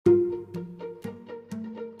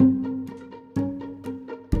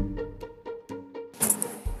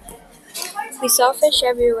We saw fish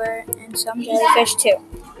everywhere, and some jellyfish too.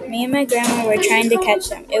 Me and my grandma were trying to catch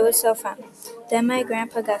them. It was so fun. Then my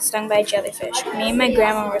grandpa got stung by a jellyfish. Me and my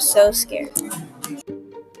grandma were so scared.